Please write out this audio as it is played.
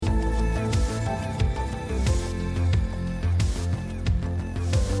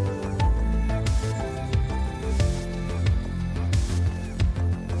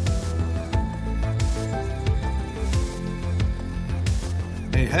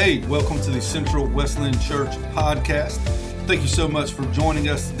Hey, welcome to the Central Wesleyan Church podcast. Thank you so much for joining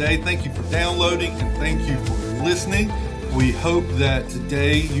us today. Thank you for downloading and thank you for listening. We hope that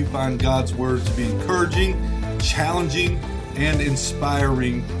today you find God's word to be encouraging, challenging, and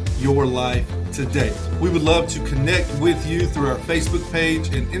inspiring your life today. We would love to connect with you through our Facebook page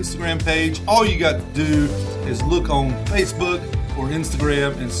and Instagram page. All you got to do is look on Facebook or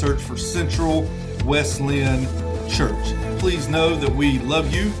Instagram and search for Central Wesleyan Church. Please know that we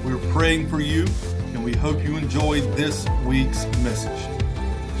love you, we're praying for you, and we hope you enjoyed this week's message.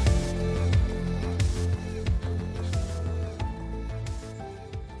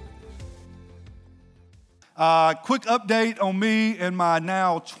 Quick update on me and my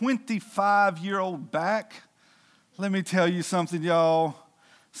now 25-year-old back. Let me tell you something, y'all.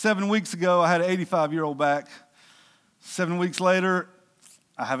 7 weeks ago, I had an 85-year-old back. 7 weeks later,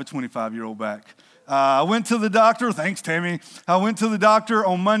 I have a 25-year-old back. I went to the doctor. Thanks, Tammy. I went to the doctor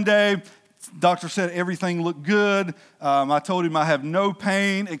on Monday. Doctor said everything looked good. I told him I have no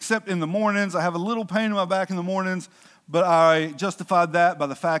pain except in the mornings. I have a little pain in my back in the mornings, but I justified that by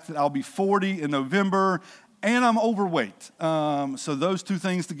the fact that I'll be 40 in November and I'm overweight. So those two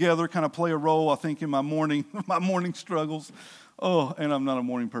things together kind of play a role, I think, in my morning struggles. Oh, and I'm not a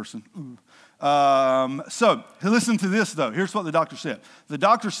morning person. Ooh. So listen to this, though. Here's what the doctor said. The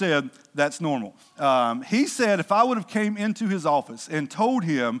doctor said that's normal. He said if I would have came into his office and told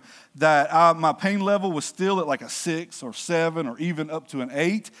him that my pain level was still at like a 6 or 7 or even up to an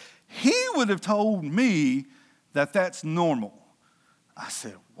 8, he would have told me that that's normal. I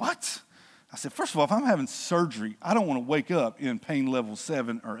said, what? I said, first of all, if I'm having surgery, I don't want to wake up in pain level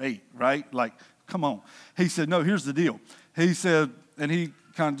 7 or 8, right? Like, come on. He said, no, here's the deal. He said, and he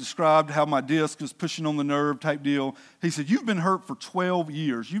kind of described how my disc is pushing on the nerve type deal. He said, you've been hurt for 12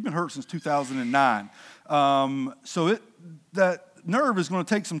 years. You've been hurt since 2009. So that nerve is going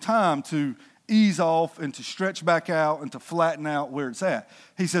to take some time to ease off and to stretch back out and to flatten out where it's at.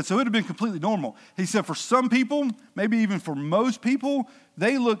 He said, so it would have been completely normal. He said, for some people, maybe even for most people,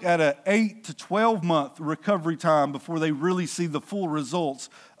 they look at an 8 to 12 month recovery time before they really see the full results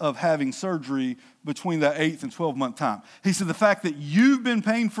of having surgery between that 8th and 12 month time. He said, the fact that you've been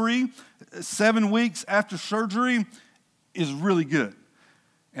pain-free 7 weeks after surgery is really good.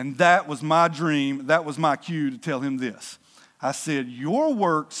 And that was my dream. That was my cue to tell him this. I said, your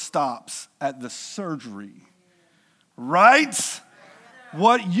work stops at the surgery, right?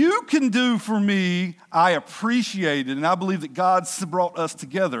 What you can do for me, I appreciate it, and I believe that God's brought us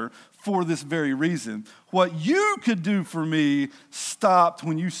together for this very reason. What you could do for me stopped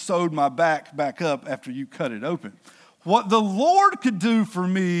when you sewed my back up after you cut it open. What the Lord could do for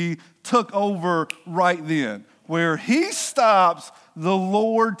me took over right then. Where he stops, the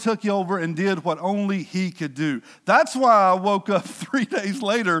Lord took over and did what only he could do. That's why I woke up 3 days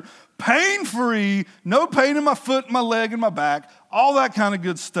later, pain-free, no pain in my foot, my leg, and my back, all that kind of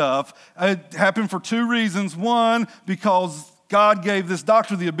good stuff. It happened for 2 reasons. 1, because God gave this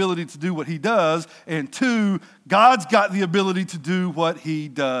doctor the ability to do what he does, and 2, God's got the ability to do what he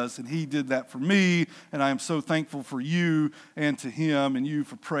does, and he did that for me, and I am so thankful for you and to him and you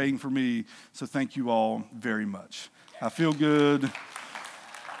for praying for me, so thank you all very much. I feel good.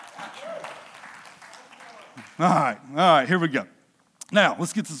 All right, here we go. Now,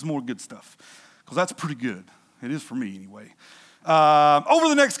 let's get to some more good stuff, because that's pretty good. It is for me anyway. Over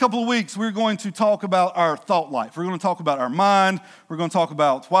the next couple of weeks, we're going to talk about our thought life. We're going to talk about our mind. We're going to talk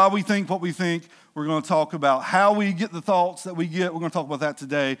about why we think what we think. We're going to talk about how we get the thoughts that we get. We're going to talk about that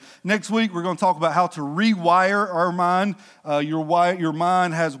today. Next week, we're going to talk about how to rewire our mind. Your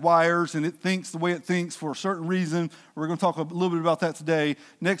mind has wires, and it thinks the way it thinks for a certain reason. We're going to talk a little bit about that today.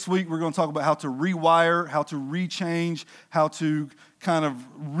 Next week, we're going to talk about how to rewire, how to rechange, how to kind of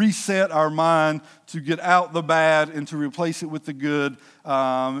reset our mind to get out the bad and to replace it with the good.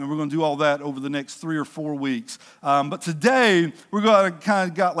 And we're going to do all that over the next 3 or 4 weeks. But today, we're going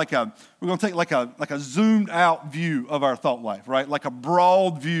to take like a zoomed out view of our thought life, right? Like a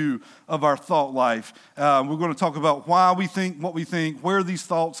broad view of our thought life. We're going to talk about why we think what we think, where these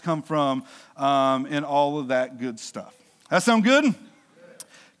thoughts come from, and all of that good stuff. That sound good?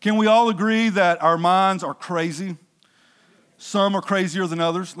 Can we all agree that our minds are crazy? Some are crazier than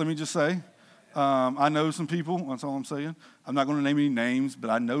others, let me just say. I know some people, that's all I'm saying. I'm not going to name any names, but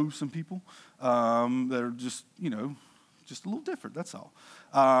I know some people that are just a little different, that's all.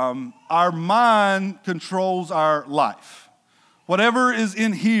 Our mind controls our life. Whatever is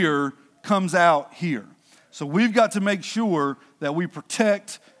in here comes out here. So we've got to make sure that we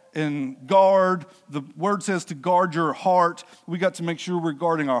protect and guard. The word says to guard your heart. We got to make sure we're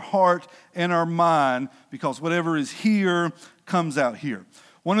guarding our heart and our mind, because whatever is here comes out here.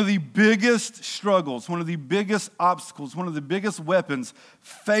 One of the biggest struggles, one of the biggest obstacles, one of the biggest weapons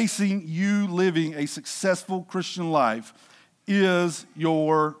facing you living a successful Christian life is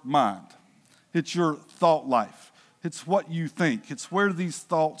your mind. It's your thought life. It's what you think. It's where these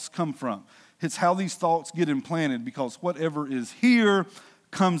thoughts come from. It's how these thoughts get implanted, because whatever is here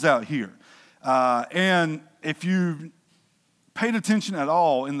comes out here. And if you've paid attention at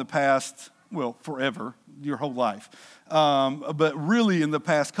all in the past, well, forever, your whole life, but really in the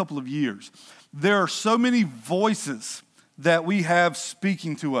past couple of years, there are so many voices that we have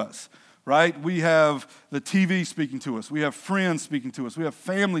speaking to us, right? We have the TV speaking to us. We have friends speaking to us. We have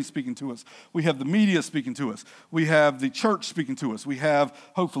family speaking to us. We have the media speaking to us. We have the church speaking to us. We have,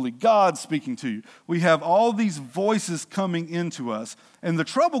 hopefully, God speaking to you. We have all these voices coming into us. And the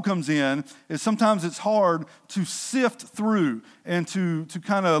trouble comes in is sometimes it's hard to sift through and to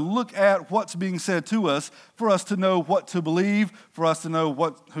kind of look at what's being said to us, for us to know what to believe, for us to know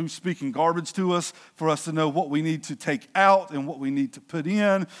who's speaking garbage to us, for us to know what we need to take out and what we need to put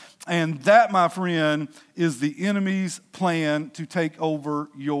in. And that, my friend, is the enemy's plan to take over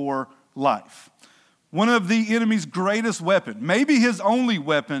your life. One of the enemy's greatest weapon, maybe his only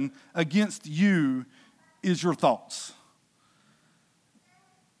weapon against you, is your thoughts.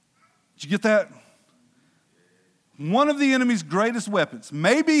 Did you get that? One of the enemy's greatest weapons,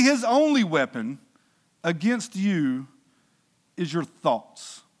 maybe his only weapon against you, is your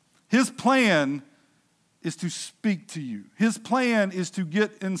thoughts. His plan is to speak to you. His plan is to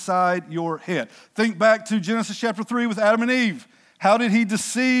get inside your head. Think back to Genesis chapter 3 with Adam and Eve. How did he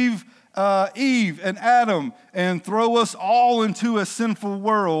deceive Eve and Adam and throw us all into a sinful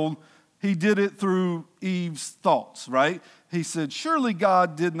world? He did it through Eve's thoughts, right? He said, surely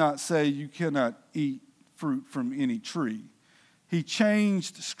God did not say you cannot eat fruit from any tree. He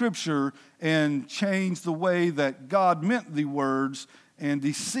changed Scripture and changed the way that God meant the words, and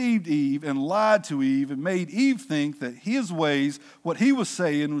deceived Eve and lied to Eve and made Eve think that his ways, what he was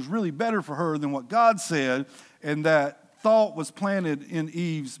saying, was really better for her than what God said, and that thought was planted in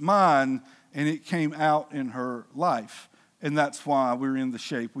Eve's mind, and it came out in her life. And that's why we're in the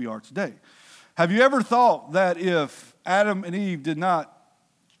shape we are today. Have you ever thought that if Adam and Eve did not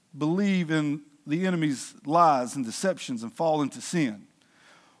believe in the enemy's lies and deceptions and fall into sin,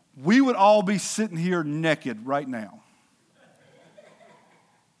 we would all be sitting here naked right now?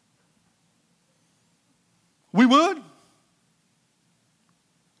 We would.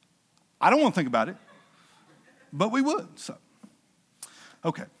 I don't want to think about it, but we would. So,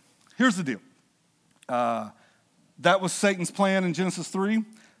 okay, here's the deal. That was Satan's plan in Genesis 3.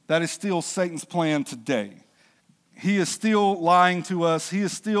 That is still Satan's plan today. He is still lying to us. He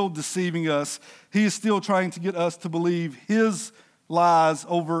is still deceiving us. He is still trying to get us to believe his lies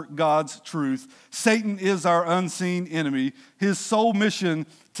over God's truth. Satan is our unseen enemy. His sole mission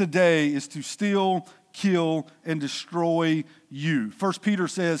today is to steal, kill, and destroy you. 1 Peter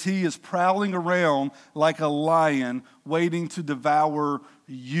says he is prowling around like a lion waiting to devour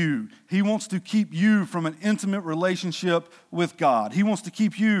you. He wants to keep you from an intimate relationship with God. He wants to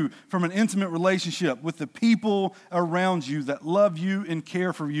keep you from an intimate relationship with the people around you that love you and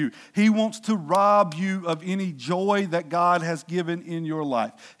care for you. He wants to rob you of any joy that God has given in your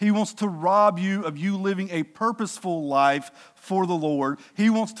life. He wants to rob you of you living a purposeful life for the Lord. He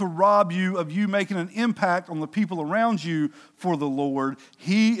wants to rob you of you making an impact on the people around you for the Lord.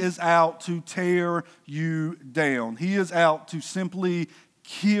 He is out to tear you down. He is out to simply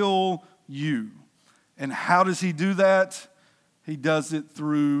kill you. And how does he do that? He does it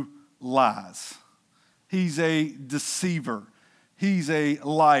through lies. He's a deceiver. He's a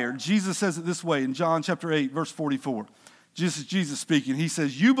liar. Jesus says it this way in John chapter 8, verse 44. Jesus speaking. He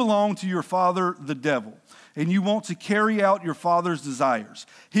says, you belong to your father, the devil, and you want to carry out your father's desires.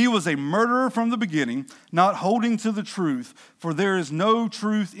 He was a murderer from the beginning, not holding to the truth, for there is no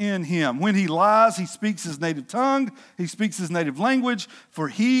truth in him. When he lies, he speaks his native tongue, he speaks his native language, for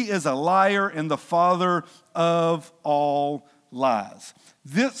he is a liar and the father of all lies.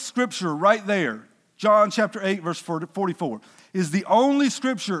 This scripture right there, John chapter 8, verse 44, is the only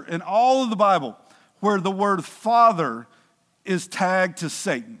scripture in all of the Bible where the word father is tagged to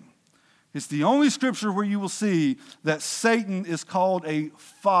Satan. It's the only scripture where you will see that Satan is called a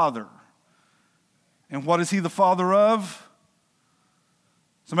father. And what is he the father of?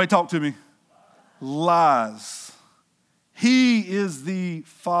 Somebody talk to me. Lies. He is the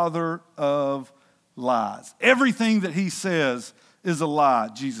father of lies. Everything that he says is a lie,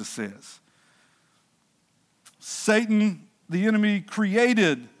 Jesus says. Satan, the enemy,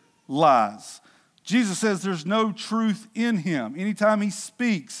 created lies. Jesus says there's no truth in him. Anytime he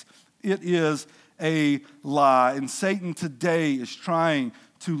speaks, it is a lie. And Satan today is trying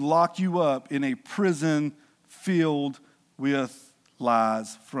to lock you up in a prison filled with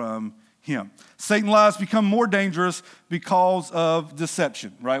lies from him. Satan's lies become more dangerous because of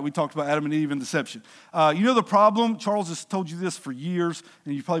deception, right? We talked about Adam and Eve and deception. You know the problem? Charles has told you this for years,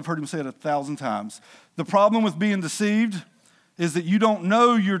 and you've probably heard him say it 1,000 times. The problem with being deceived is that you don't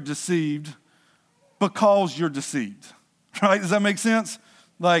know you're deceived because you're deceived, right? Does that make sense?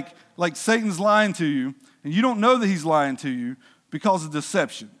 Like Satan's lying to you, and you don't know that he's lying to you because of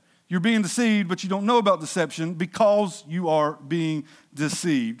deception. You're being deceived, but you don't know about deception because you are being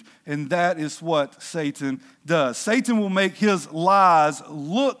deceived. And that is what Satan does. Satan will make his lies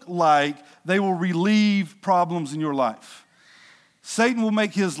look like they will relieve problems in your life. Satan will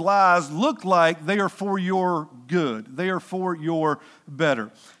make his lies look like they are for your good. They are for your better.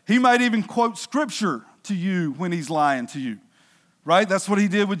 He might even quote scripture to you when he's lying to you, right? That's what he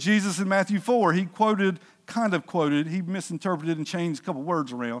did with Jesus in Matthew 4. He he misinterpreted and changed a couple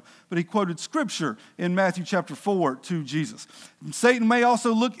words around, but he quoted scripture in Matthew chapter 4 to Jesus. Satan may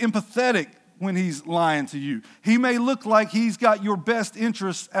also look empathetic when he's lying to you. He may look like he's got your best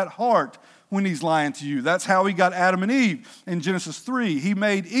interests at heart when he's lying to you. That's how he got Adam and Eve in Genesis 3. He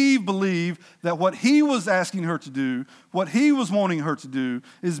made Eve believe that what he was asking her to do, what he was wanting her to do,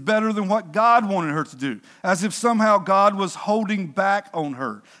 is better than what God wanted her to do. As if somehow God was holding back on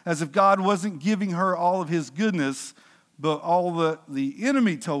her. As if God wasn't giving her all of his goodness, but all that the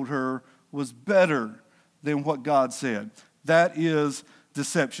enemy told her was better than what God said. That is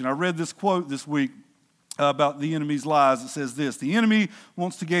deception. I read this quote this week about the enemy's lies. It says this: the enemy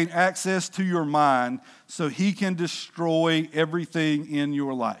wants to gain access to your mind so he can destroy everything in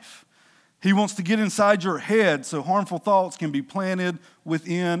your life. He wants to get inside your head so harmful thoughts can be planted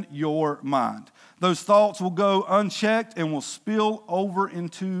within your mind. Those thoughts will go unchecked and will spill over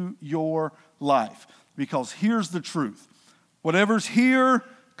into your life. Because here's the truth: whatever's here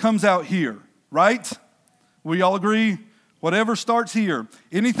comes out here, right? We all agree? Whatever starts here,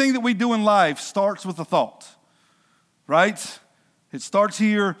 anything that we do in life starts with a thought, right? It starts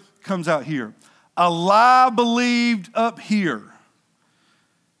here, comes out here. A lie believed up here,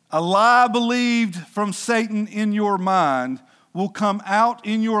 a lie believed from Satan in your mind will come out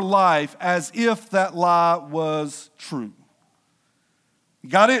in your life as if that lie was true. You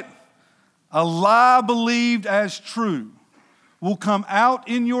got it? A lie believed as true will come out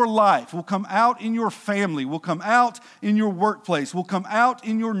in your life, will come out in your family, will come out in your workplace, will come out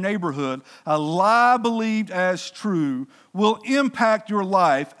in your neighborhood. A lie believed as true will impact your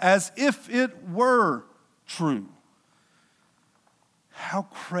life as if it were true. How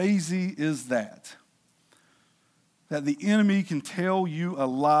crazy is that? That the enemy can tell you a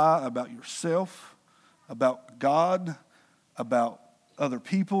lie about yourself, about God, about other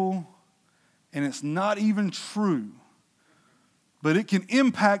people, and it's not even true. But it can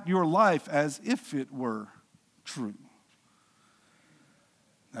impact your life as if it were true.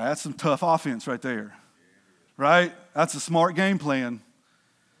 Now, that's some tough offense right there, right? That's a smart game plan.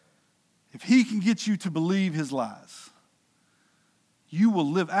 If he can get you to believe his lies, you will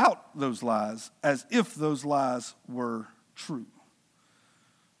live out those lies as if those lies were true.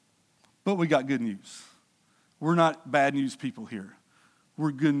 But we got good news. We're not bad news people here.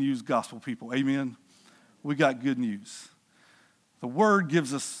 We're good news gospel people. Amen? We got good news. The Word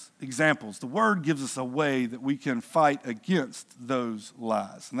gives us examples. The Word gives us a way that we can fight against those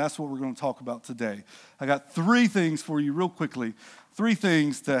lies. And that's what we're going to talk about today. I got 3 things for you real quickly. 3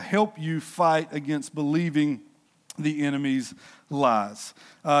 things to help you fight against believing the enemy's lies.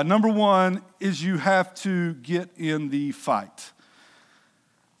 Number 1 is you have to get in the fight.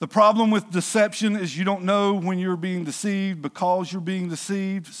 The problem with deception is you don't know when you're being deceived because you're being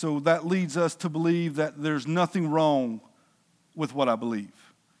deceived. So that leads us to believe that there's nothing wrong with what I believe.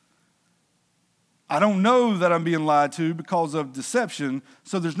 I don't know that I'm being lied to because of deception,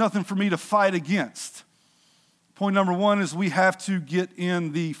 so there's nothing for me to fight against. Point number 1 is we have to get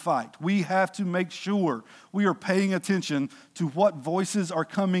in the fight. We have to make sure we are paying attention to what voices are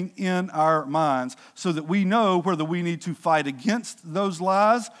coming in our minds so that we know whether we need to fight against those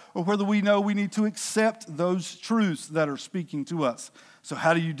lies or whether we know we need to accept those truths that are speaking to us. So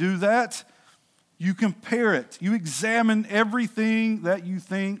how do you do that? You compare it. You examine everything that you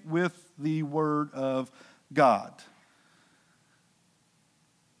think with the Word of God.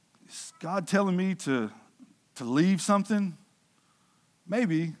 Is God telling me to leave something?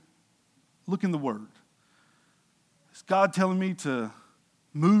 Maybe. Look in the Word. Is God telling me to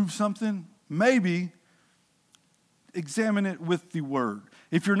move something? Maybe. Examine it with the Word.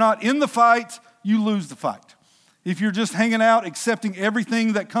 If you're not in the fight, you lose the fight. If you're just hanging out, accepting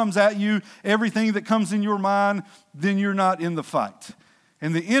everything that comes at you, everything that comes in your mind, then you're not in the fight.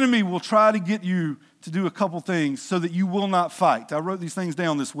 And the enemy will try to get you to do a couple things so that you will not fight. I wrote these things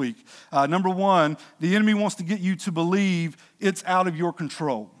down this week. Number one, the enemy wants to get you to believe it's out of your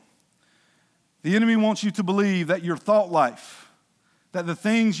control. The enemy wants you to believe that your thought life, that the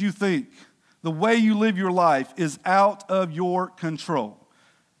things you think, the way you live your life is out of your control.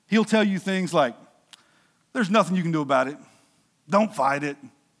 He'll tell you things like, there's nothing you can do about it. Don't fight it.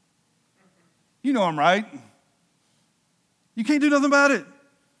 You know I'm right. You can't do nothing about it.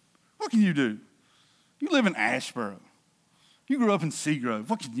 What can you do? You live in Asheboro. You grew up in Seagrove.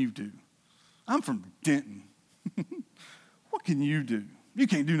 What can you do? I'm from Denton. What can you do? You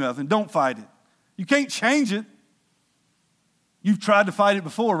can't do nothing. Don't fight it. You can't change it. You've tried to fight it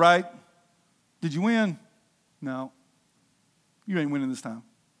before, right? Did you win? No. You ain't winning this time.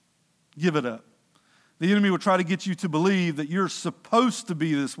 Give it up. The enemy will try to get you to believe that you're supposed to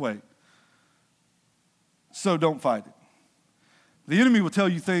be this way. So don't fight it. The enemy will tell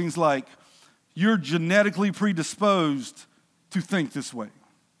you things like, you're genetically predisposed to think this way.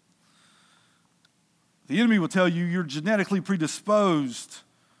 The enemy will tell you you're genetically predisposed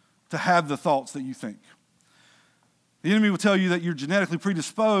to have the thoughts that you think. The enemy will tell you that you're genetically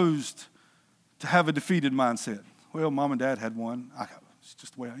predisposed to have a defeated mindset. Well, mom and dad had one. It's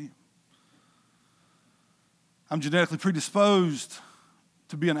just the way I am. I'm genetically predisposed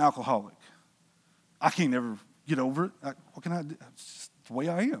to be an alcoholic. I can't never get over it. What can I do? It's just the way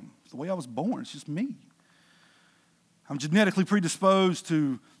I am. It's the way I was born. It's just me. I'm genetically predisposed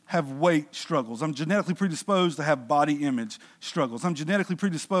to have weight struggles. I'm genetically predisposed to have body image struggles. I'm genetically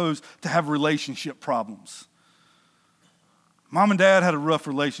predisposed to have relationship problems. Mom and dad had a rough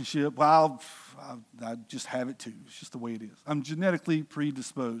relationship. Well, I just have it too. It's just the way it is. I'm genetically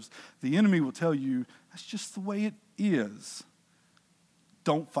predisposed. The enemy will tell you, that's just the way it is.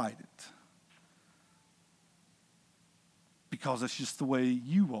 Don't fight it. Because that's just the way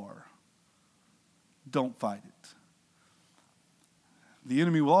you are. Don't fight it. The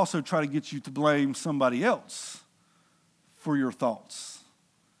enemy will also try to get you to blame somebody else for your thoughts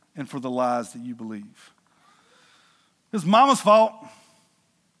and for the lies that you believe. It's mama's fault.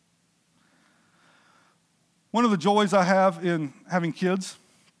 One of the joys I have in having kids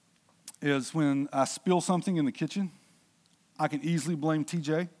is when I spill something in the kitchen, I can easily blame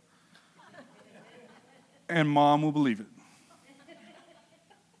TJ, and mom will believe it.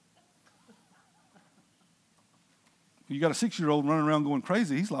 You got a 6-year-old running around going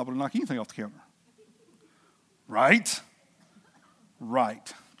crazy, he's liable to knock anything off the counter. Right?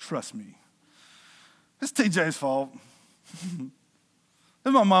 Right. Trust me. It's TJ's fault.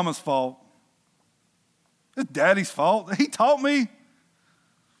 It's my mama's fault. It's daddy's fault. He taught me.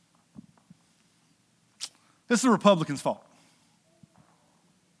 It's the Republicans' fault.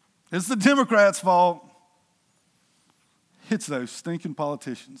 It's the Democrats' fault. It's those stinking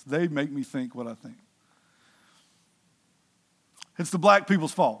politicians. They make me think what I think. It's the black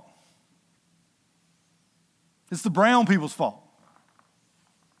people's fault. It's the brown people's fault.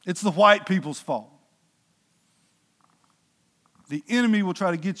 It's the white people's fault. The enemy will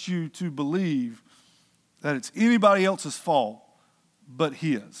try to get you to believe that it's anybody else's fault but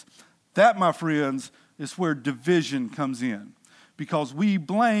his. That, my friends, is where division comes in. Because we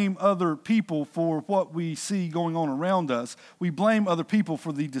blame other people for what we see going on around us. We blame other people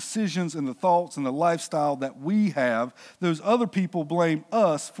for the decisions and the thoughts and the lifestyle that we have. Those other people blame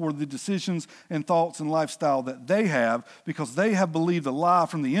us for the decisions and thoughts and lifestyle that they have because they have believed a lie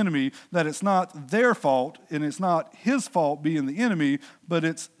from the enemy that it's not their fault and it's not his fault being the enemy, but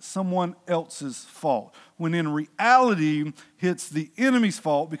it's someone else's fault. When in reality, it's the enemy's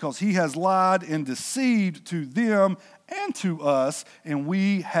fault because he has lied and deceived to them and to us, and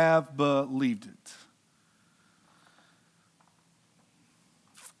we have believed it.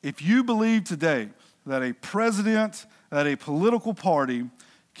 If you believe today that a president, that a political party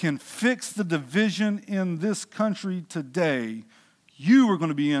can fix the division in this country today, you are going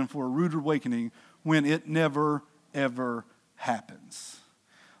to be in for a rude awakening when it never, ever happens.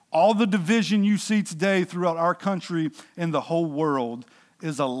 All the division you see today throughout our country and the whole world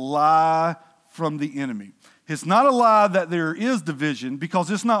is a lie from the enemy. It's not a lie that there is division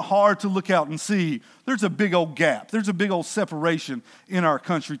because it's not hard to look out and see. There's a big old gap. There's a big old separation in our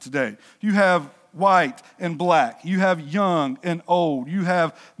country today. You have white and black. You have young and old. You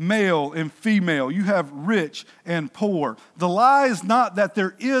have male and female. You have rich and poor. The lie is not that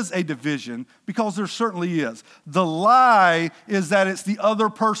there is a division because there certainly is. The lie is that it's the other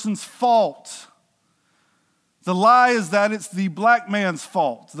person's fault. The lie is that it's the black man's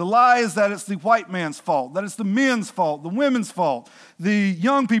fault. The lie is that it's the white man's fault, that it's the men's fault, the women's fault, the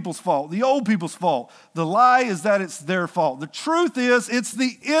young people's fault, the old people's fault. The lie is that it's their fault. The truth is it's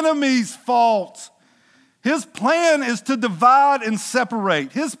the enemy's fault. His plan is to divide and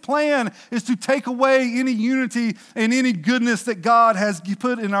separate. His plan is to take away any unity and any goodness that God has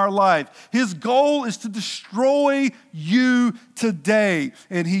put in our life. His goal is to destroy you today.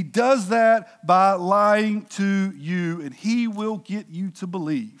 And he does that by lying to you. And he will get you to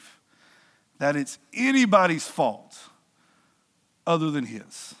believe that it's anybody's fault other than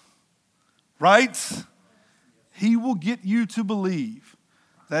his. Right? He will get you to believe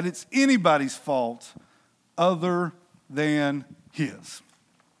that it's anybody's fault other than his.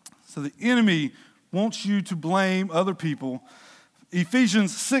 So the enemy wants you to blame other people.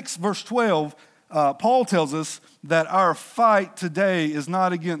 Ephesians 6, verse 12, Paul tells us that our fight today is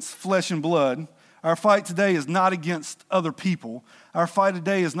not against flesh and blood. Our fight today is not against other people. Our fight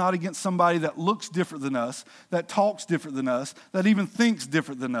today is not against somebody that looks different than us, that talks different than us, that even thinks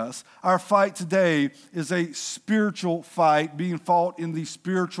different than us. Our fight today is a spiritual fight being fought in the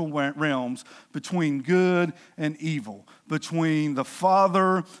spiritual realms between good and evil, between the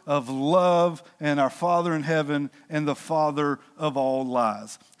Father of love and our Father in heaven and the Father of all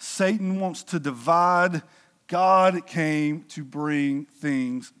lies. Satan wants to divide. God came to bring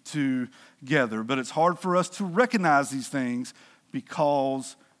things together. But it's hard for us to recognize these things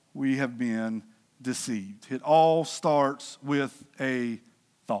because we have been deceived. It all starts with a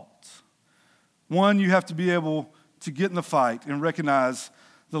thought. One, you have to be able to get in the fight and recognize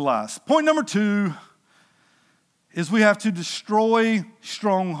the lies. Point number 2 is we have to destroy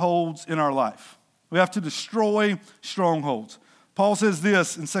strongholds in our life. We have to destroy strongholds. Paul says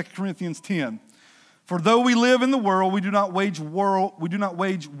this in 2 Corinthians 10. For though we live in the world, we do not wage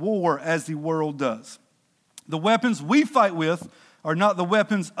war as the world does. The weapons we fight with are not the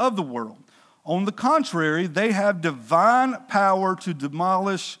weapons of the world. On the contrary, they have divine power to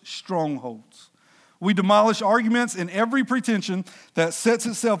demolish strongholds. We demolish arguments and every pretension that sets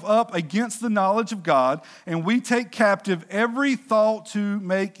itself up against the knowledge of God, and we take captive every thought to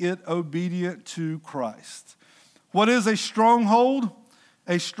make it obedient to Christ. What is a stronghold?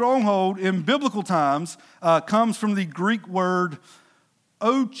 A stronghold in biblical times comes from the Greek word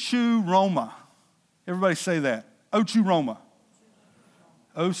ochuroma. Everybody say that. Ochuroma.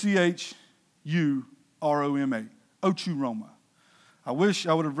 O-C-H-U-R-O-M-A. Ochuroma. I wish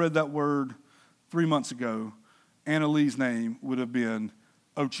I would have read that word 3 months ago. Anna Lee's name would have been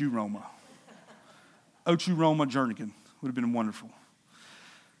Ochuroma. Ochuroma Jernigan would have been wonderful.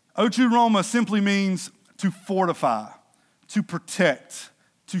 Ochuroma simply means to fortify, to protect,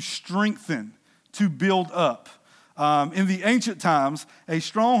 to strengthen, to build up. In the ancient times, a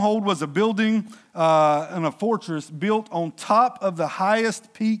stronghold was a building and a fortress built on top of the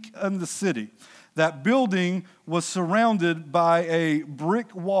highest peak in the city. That building was surrounded by a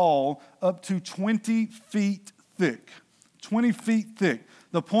brick wall up to 20 feet thick. 20 feet thick.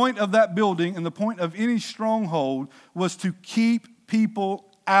 The point of that building and the point of any stronghold was to keep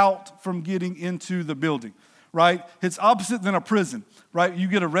people out from getting into the building. Right? It's opposite than a prison, right? You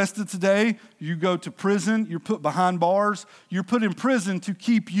get arrested today, you go to prison, you're put behind bars, you're put in prison to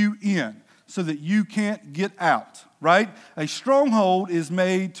keep you in so that you can't get out, right? A stronghold is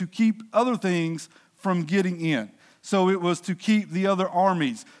made to keep other things from getting in. So it was to keep the other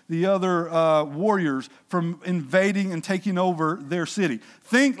armies, the other warriors from invading and taking over their city.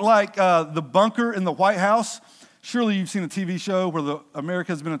 Think like the bunker in the White House. Surely you've seen a TV show where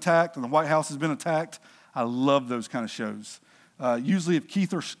America has been attacked and the White House has been attacked. I love those kind of shows. Usually if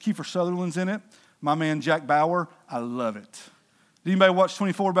Kiefer Sutherland's in it, my man Jack Bauer, I love it. Did anybody watch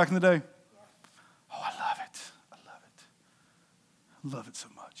 24 back in the day? Oh, I love it. I love it. I love it so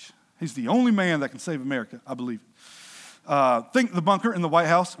much. He's the only man that can save America, I believe. Think the bunker in the White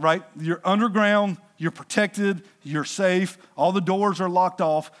House, right? You're underground, you're protected, you're safe. All the doors are locked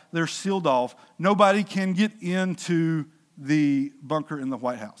off, they're sealed off. Nobody can get into the bunker in the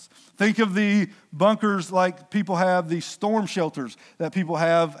White House. Think of the bunkers like people have, the storm shelters that people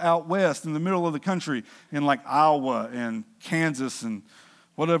have out west in the middle of the country in like Iowa and Kansas and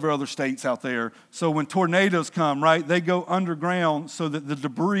whatever other states out there. So when tornadoes come, right, they go underground so that the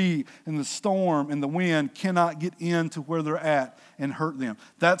debris and the storm and the wind cannot get into where they're at and hurt them.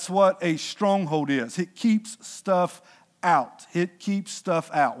 That's what a stronghold is. It keeps stuff out. It keeps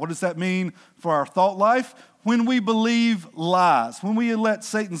stuff out. What does that mean for our thought life? When we believe lies, when we let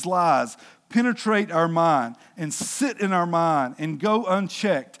Satan's lies penetrate our mind and sit in our mind and go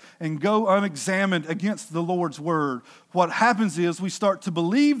unchecked and go unexamined against the Lord's word, what happens is we start to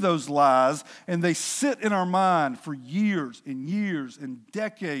believe those lies, and they sit in our mind for years and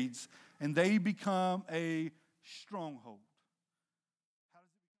decades, and they become a stronghold.